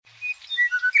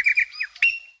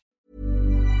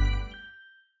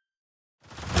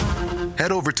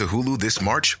Head over to Hulu this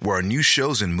March, where our new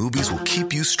shows and movies will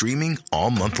keep you streaming all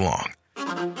month long.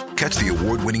 Catch the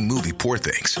award-winning movie Poor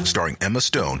Things, starring Emma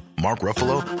Stone, Mark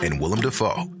Ruffalo, and Willem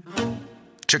Dafoe.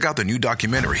 Check out the new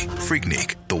documentary,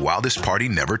 Freaknik, The Wildest Party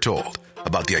Never Told,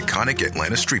 about the iconic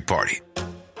Atlanta street party.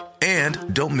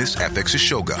 And don't miss FX's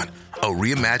Shogun, a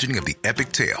reimagining of the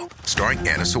epic tale, starring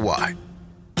Anna Sawai.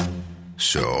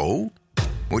 So,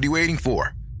 what are you waiting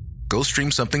for? Go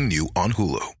stream something new on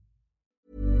Hulu.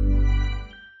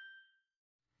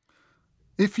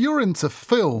 If you're into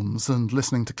films and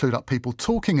listening to clued up people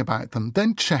talking about them,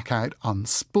 then check out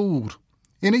Unspooled.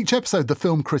 In each episode, the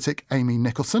film critic Amy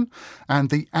Nicholson and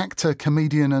the actor,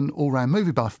 comedian and all-round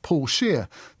movie buff Paul Scheer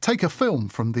take a film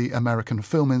from the American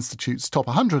Film Institute's Top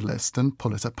 100 list and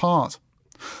pull it apart.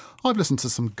 I've listened to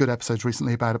some good episodes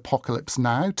recently about Apocalypse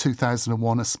Now,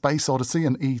 2001, A Space Odyssey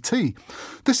and E.T.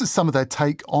 This is some of their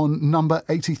take on number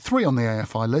 83 on the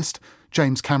AFI list,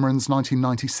 James Cameron's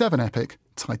 1997 epic,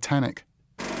 Titanic.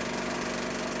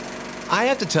 I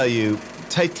have to tell you,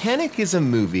 Titanic is a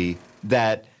movie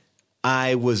that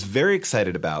I was very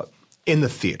excited about in the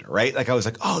theater, right? Like I was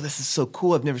like, oh, this is so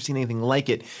cool. I've never seen anything like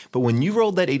it. But when you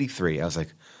rolled that 83, I was like,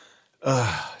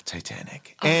 ugh,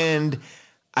 Titanic. And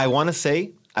I want to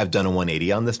say I've done a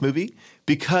 180 on this movie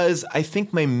because I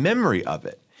think my memory of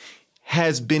it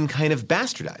has been kind of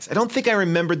bastardized. I don't think I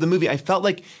remembered the movie. I felt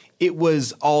like it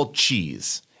was all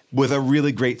cheese with a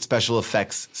really great special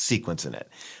effects sequence in it.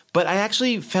 But I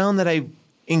actually found that I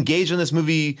engaged in this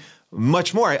movie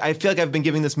much more. I feel like I've been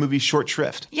giving this movie short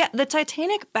shrift. Yeah, the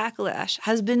Titanic backlash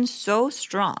has been so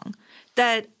strong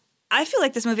that I feel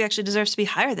like this movie actually deserves to be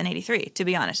higher than 83, to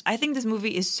be honest. I think this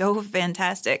movie is so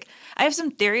fantastic. I have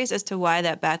some theories as to why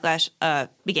that backlash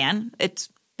began. It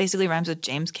basically rhymes with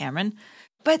James Cameron.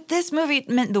 But this movie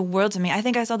meant the world to me. I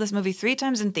think I saw this movie 3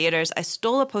 times in theaters. I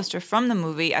stole a poster from the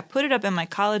movie. I put it up in my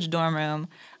college dorm room.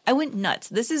 I went nuts.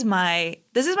 This is my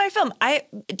film.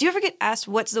 Do you ever get asked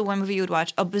what's the one movie you would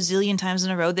watch a bazillion times in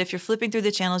a row that if you're flipping through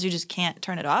the channels you just can't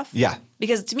turn it off? Yeah.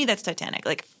 Because to me that's Titanic.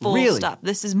 Like full stop.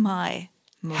 This is my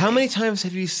movie. How many times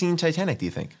have you seen Titanic, do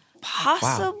you think?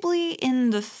 Possibly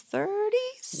in the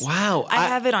 30s. Wow. I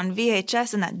have it on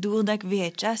VHS and that dual deck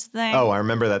VHS thing. Oh, I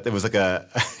remember that. It was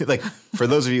like for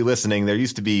those of you listening, there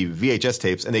used to be VHS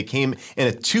tapes and they came in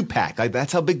a 2-pack. Like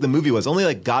that's how big the movie was. Only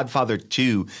like Godfather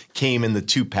 2 came in the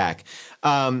 2-pack.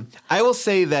 I will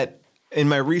say that in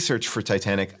my research for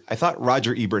Titanic, I thought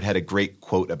Roger Ebert had a great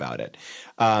quote about it.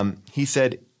 He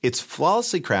said, "It's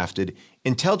flawlessly crafted,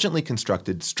 intelligently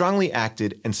constructed, strongly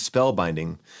acted, and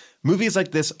spellbinding. Movies like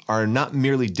this are not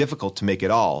merely difficult to make at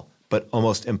all, but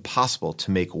almost impossible to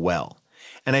make well."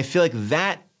 And I feel like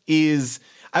that is,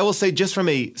 I will say just from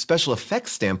a special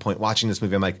effects standpoint, watching this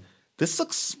movie, I'm like, this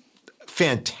looks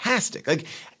fantastic. Like,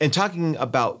 and talking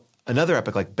about another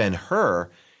epic like Ben-Hur,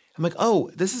 I'm like,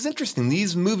 oh, this is interesting.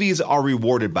 These movies are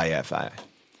rewarded by AFI.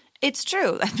 It's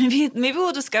true. Maybe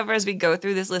we'll discover as we go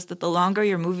through this list that the longer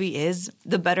your movie is,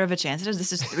 the better of a chance it is.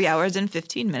 This is 3 hours and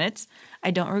 15 minutes. I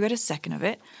don't regret a second of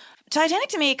it. Titanic,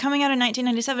 to me, coming out in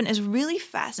 1997, is really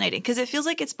fascinating because it feels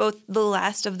like it's both the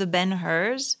last of the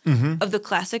Ben-Hurs, of the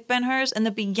classic Ben-Hurs, and the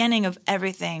beginning of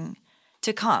everything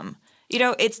to come. You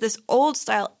know, it's this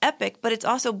old-style epic, but it's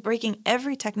also breaking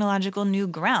every technological new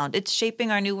ground. It's shaping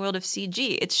our new world of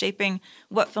CG. It's shaping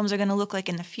what films are going to look like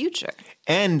in the future.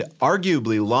 And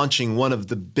arguably launching one of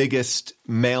the biggest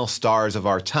male stars of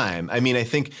our time. I mean, I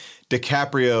think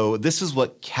DiCaprio, this is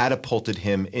what catapulted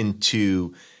him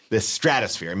into this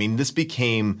stratosphere. I mean, this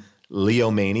became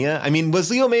Leo-mania. I mean,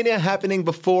 was Leo-mania happening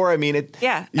before? I mean, it...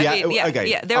 Yeah. Okay.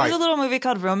 Yeah. There was a little movie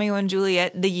called Romeo and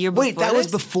Juliet the year before. Wait, that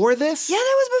was before this? Yeah,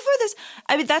 that was before this.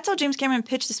 I mean, that's how James Cameron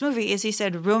pitched this movie, is he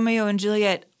said Romeo and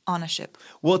Juliet on a ship.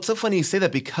 Well, it's so funny you say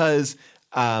that because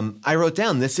I wrote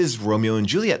down, this is Romeo and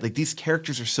Juliet. Like, these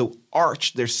characters are so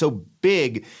arched, they're so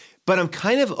big, but I'm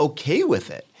kind of okay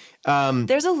with it.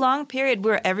 There's a long period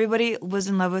where everybody was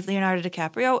in love with Leonardo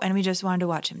DiCaprio and we just wanted to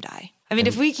watch him die. I mean,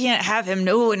 if we can't have him,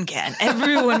 no one can.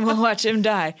 Everyone will watch him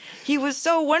die. He was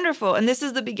so wonderful. And this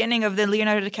is the beginning of the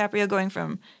Leonardo DiCaprio going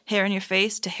from hair in your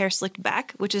face to hair slicked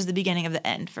back, which is the beginning of the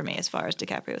end for me as far as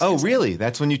DiCaprio is concerned. Oh, really?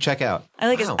 That's when you check out? I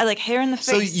like hair in the face.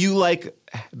 So you like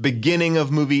beginning of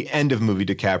movie, end of movie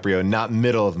DiCaprio, not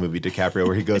middle of movie DiCaprio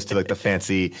where he goes to like the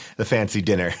fancy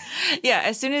dinner. Yeah,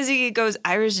 as soon as he goes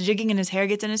Irish jigging and his hair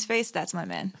gets in his face, that's my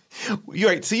man. You're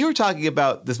right. So you were talking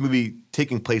about this movie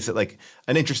taking place at like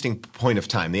an interesting point of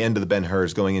time, the end of the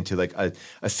Ben-Hurs going into like a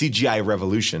CGI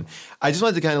revolution. I just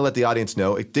wanted to kind of let the audience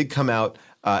know it did come out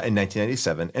in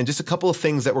 1997, and just a couple of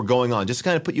things that were going on, just to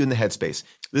kind of put you in the headspace.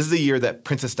 This is the year that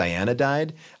Princess Diana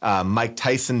died. Mike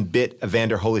Tyson bit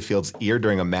Evander Holyfield's ear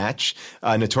during a match.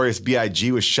 Notorious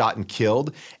B.I.G. was shot and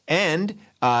killed. And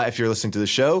if you're listening to the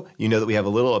show, you know that we have a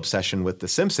little obsession with The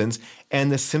Simpsons.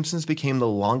 And The Simpsons became the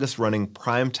longest-running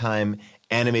primetime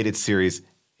animated series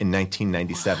in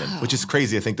 1997, which is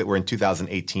crazy to think that we're in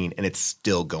 2018 and it's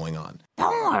still going on.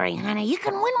 Don't worry, honey. You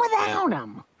can win without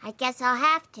him. I guess I'll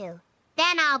have to.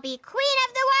 Then I'll be Queen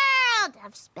of the World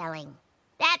of Spelling.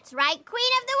 That's right,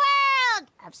 Queen of the World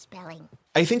of Spelling.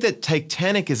 I think that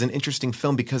Titanic is an interesting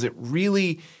film because it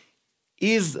really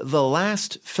is the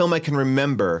last film I can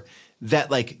remember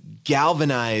that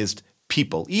galvanized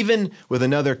people, even with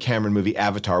another Cameron movie,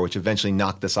 Avatar, which eventually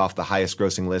knocked this off the highest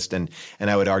grossing list. And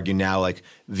I would argue now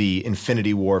the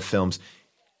Infinity War films,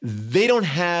 they don't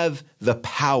have the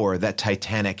power that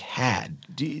Titanic had.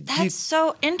 That's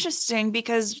so interesting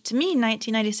because to me,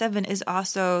 1997 is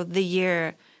also the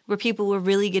year where people were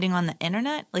really getting on the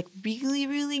internet, really,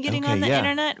 really getting on the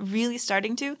internet, really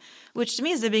starting to, which to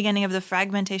me is the beginning of the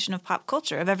fragmentation of pop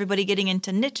culture, of everybody getting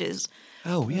into niches.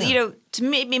 Oh, yeah. To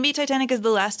me, maybe Titanic is the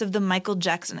last of the Michael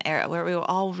Jackson era where we were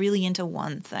all really into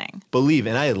one thing. Believe,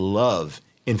 and I love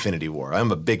Infinity War.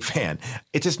 I'm a big fan.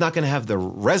 It's just not going to have the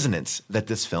resonance that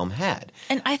this film had.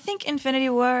 And I think Infinity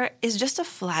War is just a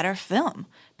flatter film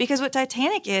because what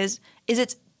Titanic is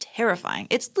it's terrifying.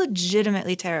 It's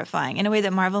legitimately terrifying in a way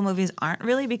that Marvel movies aren't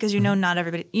really because not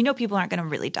everybody, people aren't going to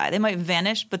really die. They might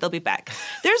vanish, but they'll be back.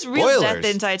 There's real death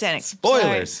in Titanic.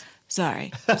 Spoilers.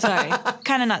 Sorry.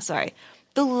 Kind of not sorry.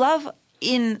 The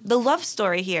love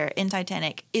story here in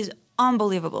Titanic is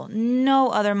unbelievable. No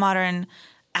other modern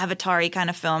Avatar-y kind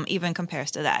of film even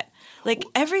compares to that.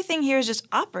 Everything here is just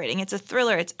operating. It's a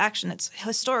thriller, it's action, it's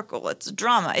historical, it's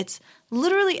drama. It's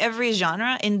literally every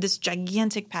genre in this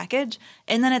gigantic package,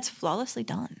 and then it's flawlessly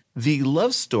done. The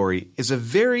love story is a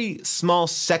very small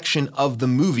section of the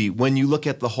movie when you look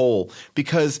at the whole,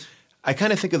 because I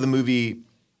kind of think of the movie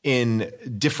in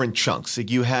different chunks.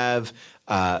 You have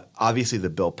obviously the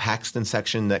Bill Paxton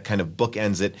section that kind of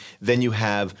bookends it. Then you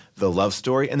have the love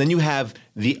story, and then you have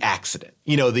the accident.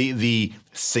 The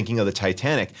sinking of the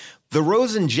Titanic. The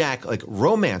Rose and Jack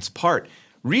romance part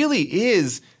really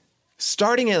is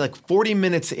starting at 40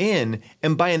 minutes in,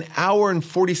 and by an hour and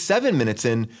 47 minutes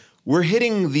in, we're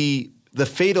hitting the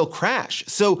fatal crash.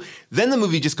 So then the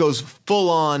movie just goes full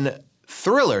on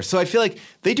thriller. So I feel like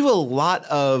they do a lot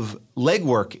of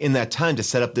legwork in that time to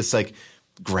set up this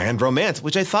grand romance,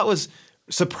 which I thought was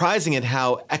surprising at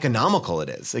how economical it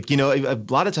is. A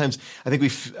lot of times I think we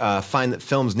find that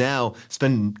films now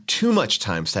spend too much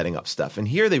time setting up stuff. And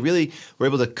here they really were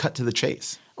able to cut to the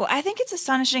chase. Well, I think it's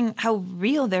astonishing how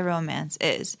real their romance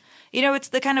is. It's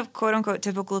the kind of quote-unquote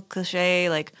typical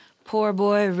cliche, poor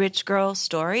boy, rich girl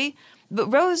story. But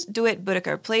Rose DeWitt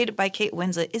Whittaker, played by Kate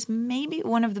Winslet, is maybe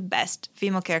one of the best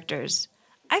female characters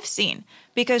I've seen.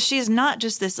 Because she's not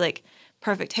just this,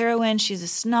 perfect heroine. She's a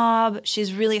snob.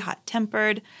 She's really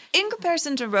hot-tempered. In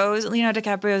comparison to Rose, Leonardo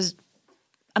DiCaprio's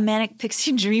a manic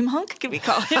pixie dream hunk. Can we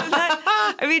call him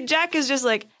that? I mean, Jack is just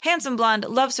handsome blonde,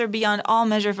 loves her beyond all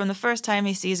measure from the first time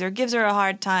he sees her, gives her a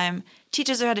hard time,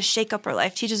 teaches her how to shake up her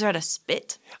life, teaches her how to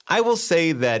spit. I will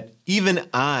say that even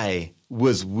I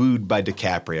was wooed by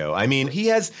DiCaprio. I mean, he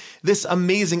has this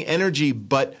amazing energy,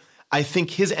 but I think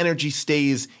his energy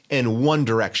stays in one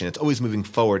direction. It's always moving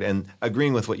forward. And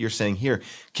agreeing with what you're saying here,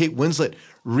 Kate Winslet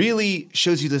really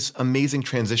shows you this amazing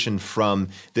transition from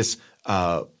this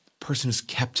person who's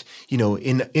kept,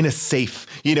 in a safe,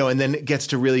 and then gets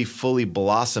to really fully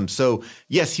blossom. So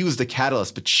yes, he was the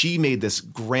catalyst, but she made this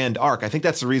grand arc. I think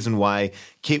that's the reason why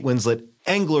Kate Winslet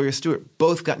and Gloria Stewart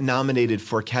both got nominated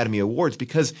for Academy Awards,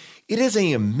 because it is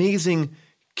an amazing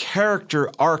character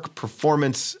arc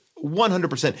performance.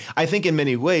 100%. I think in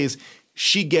many ways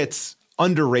she gets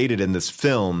underrated in this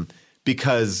film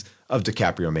because of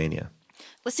DiCaprio mania.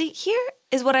 Well, see, here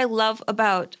is what I love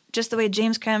about just the way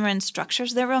James Cameron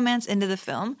structures their romance into the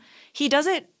film. He does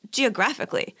it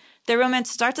geographically. Their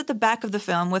romance starts at the back of the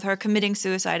film with her committing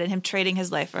suicide and him trading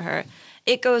his life for her.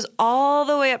 It goes all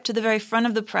the way up to the very front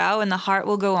of the prow and the heart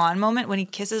will go on moment when he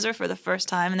kisses her for the first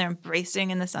time and they're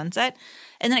embracing in the sunset.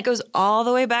 And then it goes all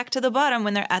the way back to the bottom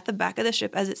when they're at the back of the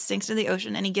ship as it sinks into the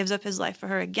ocean and he gives up his life for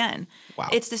her again. Wow.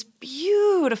 It's this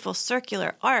beautiful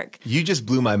circular arc. You just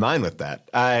blew my mind with that.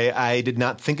 I did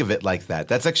not think of it like that.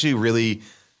 That's actually really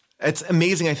 – it's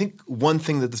amazing. I think one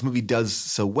thing that this movie does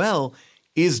so well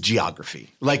is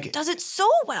geography. Like, does it so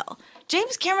well.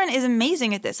 James Cameron is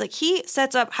amazing at this. Like, he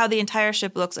sets up how the entire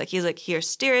ship looks like. He's like, here's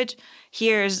steerage,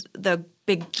 here's the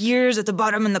big gears at the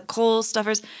bottom and the coal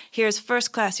stuffers, here's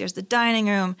first class, here's the dining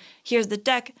room, here's the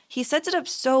deck. He sets it up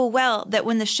so well that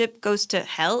when the ship goes to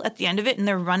hell at the end of it and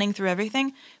they're running through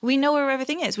everything, we know where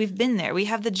everything is. We've been there. We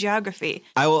have the geography.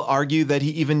 I will argue that he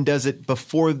even does it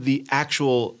before the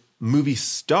actual movie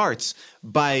starts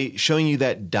by showing you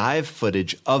that dive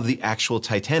footage of the actual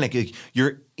Titanic.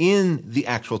 You're in the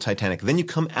actual Titanic. Then you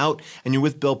come out and you're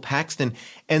with Bill Paxton,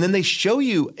 and then they show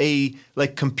you a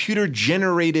like computer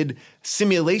generated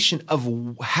simulation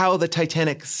of how the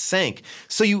Titanic sank.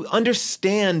 So you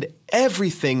understand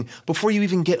everything before you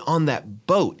even get on that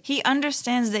boat. He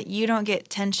understands that you don't get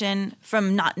tension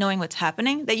from not knowing what's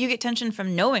happening, that you get tension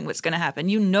from knowing what's going to happen.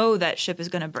 You know that ship is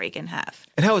going to break in half.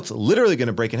 And how it's literally going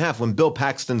to break in half when Bill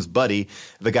Paxton's buddy,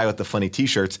 the guy with the funny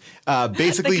T-shirts,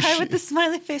 basically... the guy with the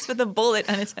smiley face with a bullet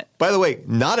on his head. By the way,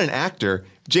 not an actor.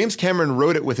 James Cameron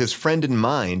wrote it with his friend in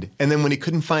mind, and then when he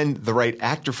couldn't find the right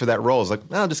actor for that role, I was like,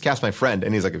 I'll just cast my friend.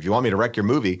 And he's like, if you want me to wreck your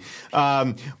movie.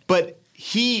 But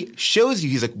he shows you,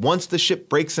 he's like, once the ship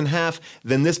breaks in half,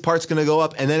 then this part's going to go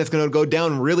up, and then it's going to go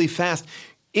down really fast.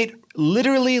 It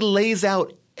literally lays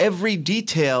out every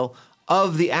detail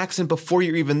of the accident before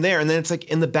you're even there, and then it's like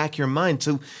in the back of your mind.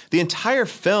 So the entire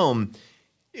film,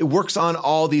 it works on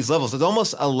all these levels. It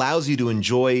almost allows you to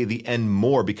enjoy the end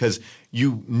more because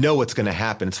you know what's going to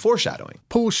happen. It's foreshadowing.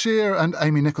 Paul Scheer and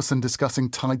Amy Nicholson discussing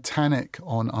Titanic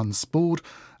on Unspooled,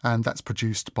 and that's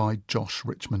produced by Josh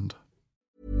Richmond.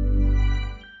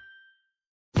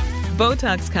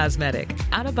 Botox Cosmetic,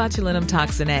 out of botulinum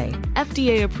toxin A,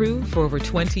 FDA approved for over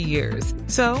 20 years.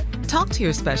 So, talk to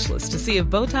your specialist to see if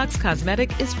Botox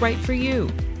Cosmetic is right for you.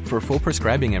 For full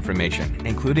prescribing information,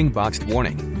 including boxed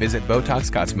warning, visit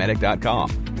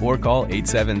BotoxCosmetic.com or call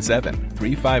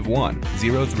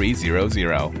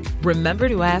 877-351-0300. Remember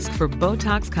to ask for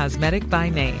Botox Cosmetic by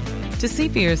name. To see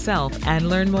for yourself and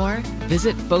learn more,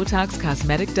 visit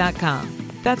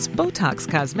BotoxCosmetic.com. That's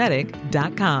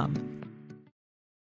BotoxCosmetic.com.